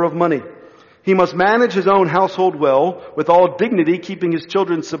 not a lover of money. He must manage his own household well, with all dignity, keeping his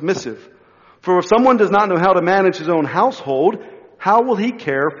children submissive. For if someone does not know how to manage his own household, how will he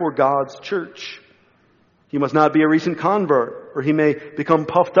care for God's church? He must not be a recent convert, or he may become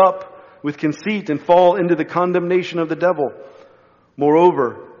puffed up with conceit and fall into the condemnation of the devil.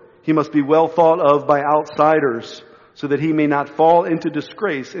 Moreover, he must be well thought of by outsiders, so that he may not fall into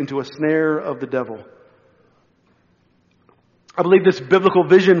disgrace, into a snare of the devil. I believe this biblical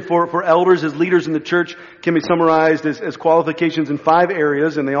vision for elders as leaders in the church can be summarized as qualifications in 5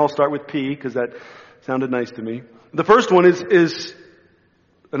 areas, and they all start with P, because that sounded nice to me. The first one is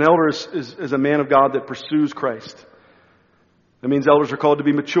an elder is a man of God that pursues Christ. That means elders are called to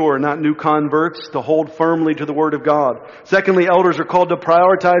be mature, not new converts, to hold firmly to the Word of God. Secondly, elders are called to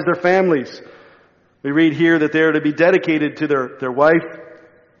prioritize their families. We read here that they are to be dedicated to their wife,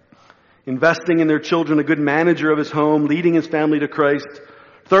 investing in their children, a good manager of his home, leading his family to Christ.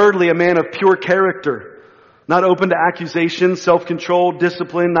 Thirdly, a man of pure character, not open to accusations, self-controlled,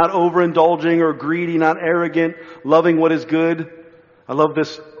 disciplined, not overindulging or greedy, not arrogant, loving what is good. I love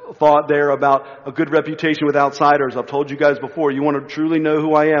this thought there about a good reputation with outsiders. I've told you guys before, you want to truly know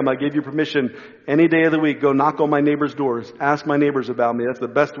who I am. I give you permission any day of the week, go knock on my neighbor's doors. Ask my neighbors about me. That's the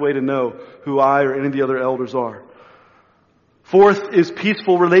best way to know who I or any of the other elders are. Fourth is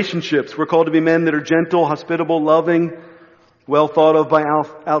peaceful relationships. We're called to be men that are gentle, hospitable, loving, well thought of by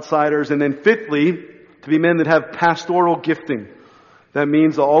outsiders. And then fifthly, to be men that have pastoral gifting. That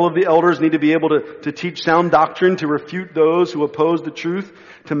means all of the elders need to be able to teach sound doctrine, to refute those who oppose the truth,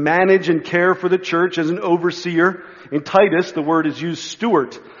 to manage and care for the church as an overseer. In Titus, the word is used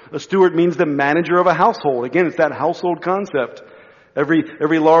steward. A steward means the manager of a household. Again, it's that household concept.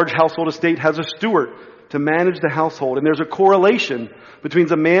 Every large household estate has a steward to manage the household. And there's a correlation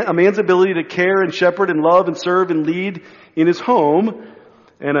between a man's ability to care and shepherd and love and serve and lead in his home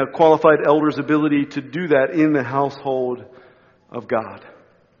and a qualified elder's ability to do that in the household of God.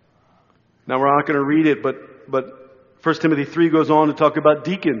 Now we're not going to read it, but 1 Timothy 3 goes on to talk about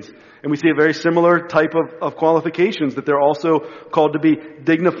deacons. And we see a very similar type of qualifications, that they're also called to be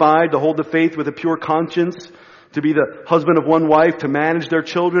dignified, to hold the faith with a pure conscience, to be the husband of one wife, to manage their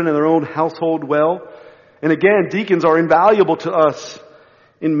children and their own household well. And again, deacons are invaluable to us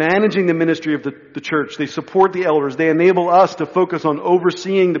in managing the ministry of the church. They support the elders. They enable us to focus on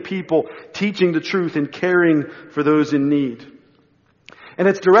overseeing the people, teaching the truth, and caring for those in need. And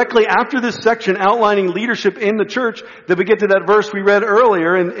it's directly after this section outlining leadership in the church that we get to that verse we read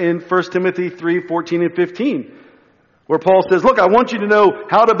earlier in 1 Timothy 3, 14 and 15, where Paul says, look, I want you to know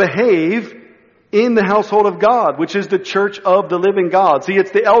how to behave in the household of God, which is the church of the living God. See,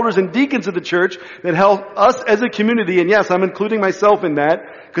 it's the elders and deacons of the church that help us as a community, and yes, I'm including myself in that,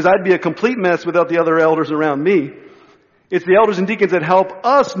 because I'd be a complete mess without the other elders around me. It's the elders and deacons that help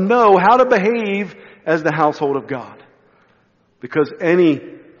us know how to behave as the household of God. Because any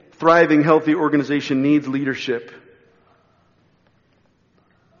thriving, healthy organization needs leadership.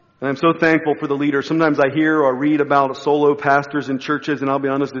 And I'm so thankful for the leaders. Sometimes I hear or read about solo pastors in churches, and I'll be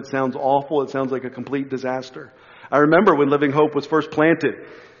honest, it sounds awful. It sounds like a complete disaster. I remember when Living Hope was first planted.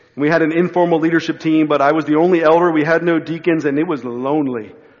 We had an informal leadership team, but I was the only elder. We had no deacons, and it was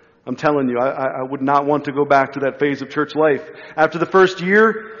lonely. I'm telling you, I would not want to go back to that phase of church life. After the first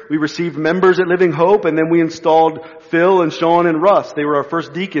year, we received members at Living Hope, and then we installed Phil and Sean and Russ. They were our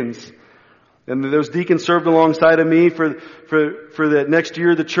first deacons. And those deacons served alongside of me for the next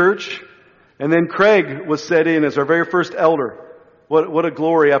year of the church. And then Craig was set in as our very first elder. What a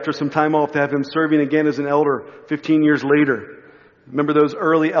glory after some time off to have him serving again as an elder 15 years later. Remember those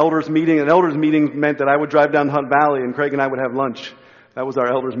early elders meetings? An elders meeting meant that I would drive down Hunt Valley and Craig and I would have lunch. That was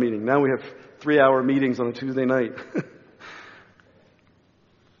our elders meeting. Now we have 3-hour meetings on a Tuesday night.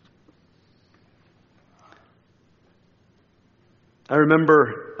 I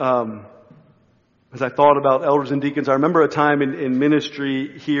remember, as I thought about elders and deacons, I remember a time in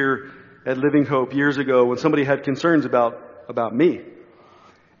ministry here at Living Hope years ago when somebody had concerns about me.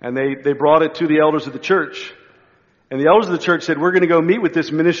 And they brought it to the elders of the church. And the elders of the church said, we're going to go meet with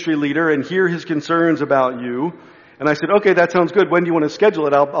this ministry leader and hear his concerns about you. And I said, okay, that sounds good. When do you want to schedule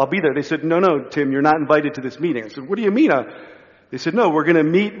it? I'll be there. They said, no, Tim, you're not invited to this meeting. I said, what do you mean? They said, no, we're going to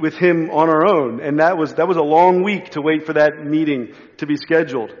meet with him on our own. And that was a long week to wait for that meeting to be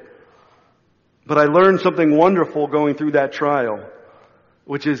scheduled. But I learned something wonderful going through that trial,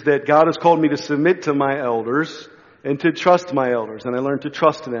 which is that God has called me to submit to my elders and to trust my elders. And I learned to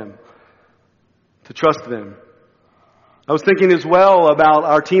trust them. To trust them. I was thinking as well about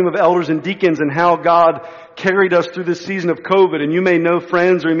our team of elders and deacons and how God carried us through this season of COVID. And you may know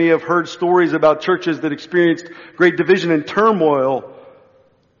friends or you may have heard stories about churches that experienced great division and turmoil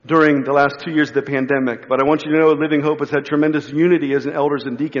during the last 2 years of the pandemic. But I want you to know Living Hope has had tremendous unity as elders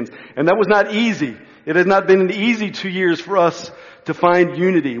and deacons. And that was not easy. It has not been an easy 2 years for us to find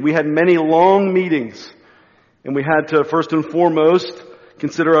unity. We had many long meetings. And we had to, first and foremost,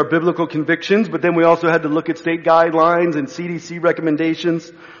 consider our biblical convictions, but then we also had to look at state guidelines and CDC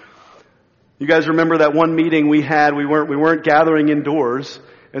recommendations. You guys remember that one meeting we had, we weren't gathering indoors,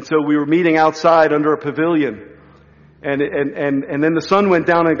 and so we were meeting outside under a pavilion. And then the sun went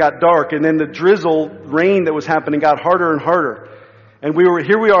down and it got dark, and then the drizzle, rain that was happening got harder and harder. And we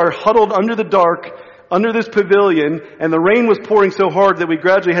are huddled under the dark, under this pavilion, and the rain was pouring so hard that we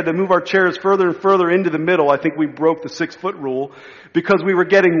gradually had to move our chairs further and further into the middle. I think we broke the 6-foot rule because we were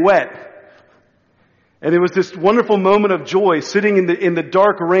getting wet. And it was this wonderful moment of joy sitting in the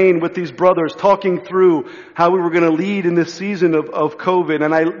dark rain with these brothers talking through how we were going to lead in this season of COVID.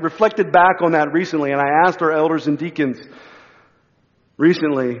 And I reflected back on that recently, and I asked our elders and deacons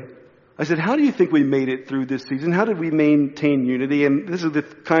recently, I said, how do you think we made it through this season? How did we maintain unity? And this is the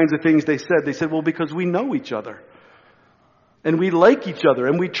kinds of things they said. They said, well, because we know each other. And we like each other.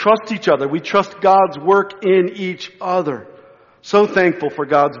 And we trust each other. We trust God's work in each other. So thankful for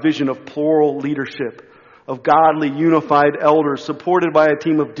God's vision of plural leadership, of godly, unified elders supported by a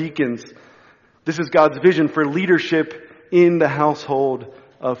team of deacons. This is God's vision for leadership in the household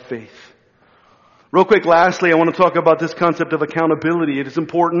of faith. Real quick, lastly, I want to talk about this concept of accountability. It is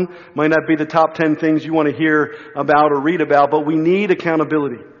important. Might not be the top 10 things you want to hear about or read about, but we need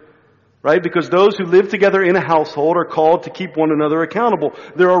accountability. Right? Because those who live together in a household are called to keep one another accountable.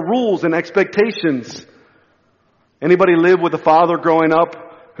 There are rules and expectations. Anybody live with a father growing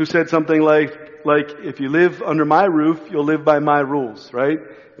up who said something like, if you live under my roof, you'll live by my rules, right?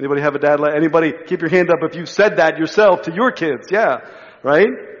 Anybody have a dad like, anybody, keep your hand up if you've said that yourself to your kids. Yeah. Right?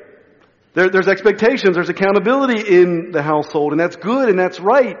 There's expectations, there's accountability in the household, and that's good and that's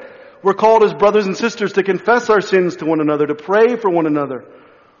right. We're called as brothers and sisters to confess our sins to one another, to pray for one another.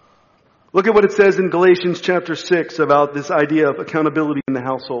 Look at what it says in Galatians chapter 6 about this idea of accountability in the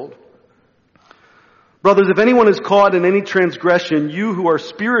household. Brothers, if anyone is caught in any transgression, you who are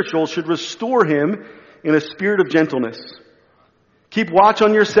spiritual should restore him in a spirit of gentleness. Keep watch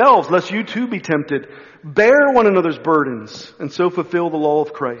on yourselves, lest you too be tempted. Bear one another's burdens, and so fulfill the law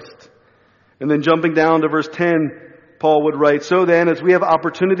of Christ. And then jumping down to verse 10, Paul would write, so then, as we have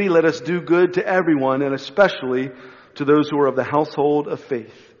opportunity, let us do good to everyone, and especially to those who are of the household of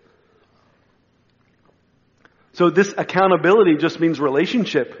faith. So this accountability just means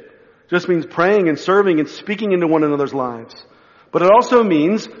relationship. Just means praying and serving and speaking into one another's lives. But it also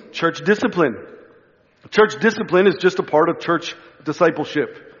means church discipline. Church discipline is just a part of church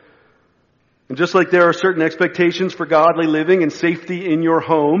discipleship. And just like there are certain expectations for godly living and safety in your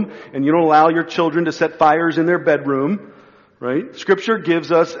home, and you don't allow your children to set fires in their bedroom, right? Scripture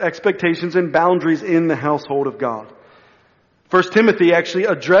gives us expectations and boundaries in the household of God. 1 Timothy actually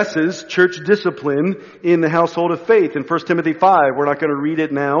addresses church discipline in the household of faith. In 1 Timothy 5, we're not going to read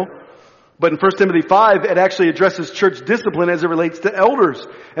it now, but in 1 Timothy 5, it actually addresses church discipline as it relates to elders.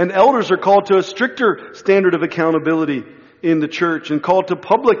 And elders are called to a stricter standard of accountability in the church and called to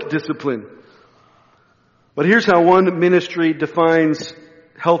public discipline. But here's how one ministry defines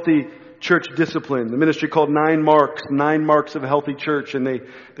healthy church discipline. The ministry called 9 Marks of a Healthy Church, and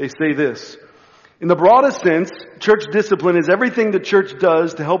they say this. In the broadest sense, church discipline is everything the church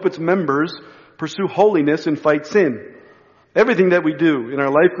does to help its members pursue holiness and fight sin. Everything that we do in our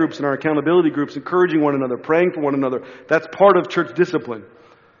life groups and our accountability groups, encouraging one another, praying for one another, that's part of church discipline.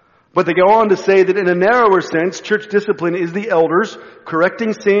 But they go on to say that in a narrower sense, church discipline is the elders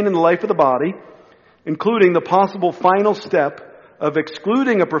correcting sin in the life of the body, including the possible final step of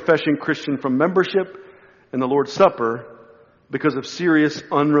excluding a professing Christian from membership in the Lord's Supper because of serious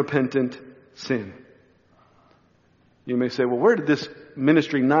unrepentant sin. You may say, well, where did this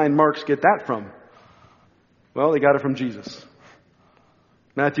ministry 9 Marks get that from? Well, they got it from Jesus.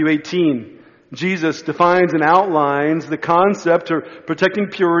 Matthew 18, Jesus defines and outlines the concept of protecting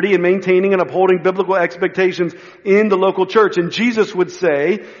purity and maintaining and upholding biblical expectations in the local church. And Jesus would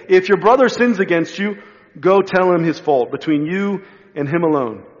say, if your brother sins against you, go tell him his fault between you and him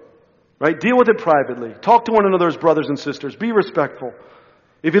alone. Right? Deal with it privately. Talk to one another as brothers and sisters. Be respectful.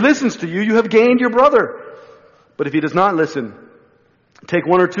 If he listens to you, you have gained your brother. But if he does not listen, take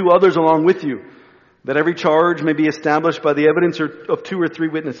one or two others along with you, that every charge may be established by the evidence of 2 or 3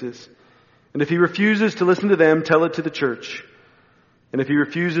 witnesses. And if he refuses to listen to them, tell it to the church. And if he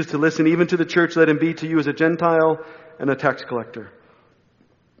refuses to listen even to the church, let him be to you as a Gentile and a tax collector.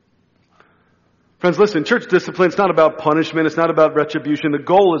 Friends, listen, church discipline, it's not about punishment, it's not about retribution. The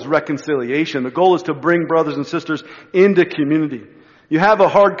goal is reconciliation. The goal is to bring brothers and sisters into community. You have a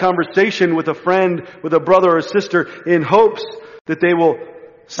hard conversation with a friend, with a brother or sister, in hopes that they will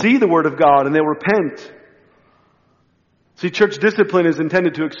see the Word of God and they'll repent. See, church discipline is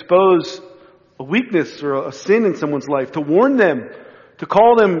intended to expose a weakness or a sin in someone's life, to warn them, to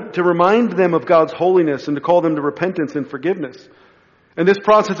call them, to remind them of God's holiness, and to call them to repentance and forgiveness. And this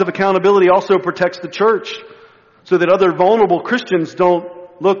process of accountability also protects the church, so that other vulnerable Christians don't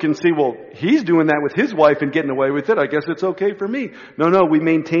look and see, well, he's doing that with his wife and getting away with it. I guess it's okay for me. No, we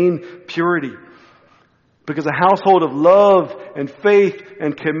maintain purity. Because a household of love and faith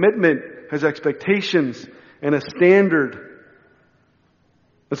and commitment has expectations and a standard.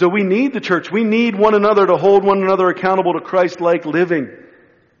 And so we need the church. We need one another to hold one another accountable to Christ-like living.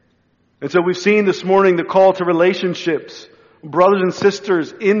 And so we've seen this morning the call to relationships. Brothers and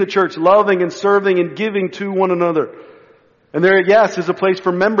sisters in the church, loving and serving and giving to one another. And there, yes, is a place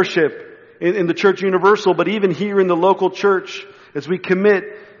for membership in the church universal, but even here in the local church, as we commit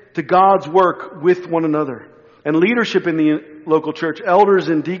to God's work with one another. And leadership in the local church, elders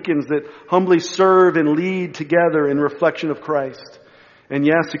and deacons that humbly serve and lead together in reflection of Christ. And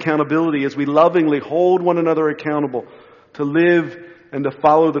yes, accountability as we lovingly hold one another accountable to live and to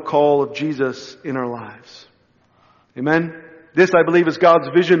follow the call of Jesus in our lives. Amen? This, I believe, is God's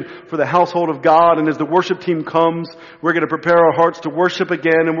vision for the household of God. And as the worship team comes, we're going to prepare our hearts to worship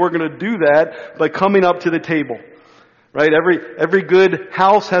again. And we're going to do that by coming up to the table. Right? Every good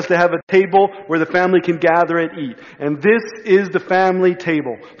house has to have a table where the family can gather and eat. And this is the family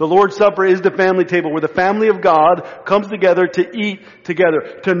table. The Lord's Supper is the family table where the family of God comes together to eat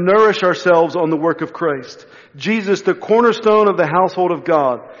together, to nourish ourselves on the work of Christ. Jesus, the cornerstone of the household of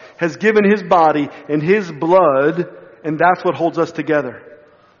God, has given His body and His blood, and that's what holds us together.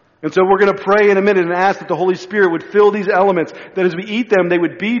 And so we're going to pray in a minute and ask that the Holy Spirit would fill these elements, that as we eat them, they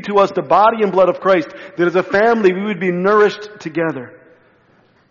would be to us the body and blood of Christ, that as a family we would be nourished together.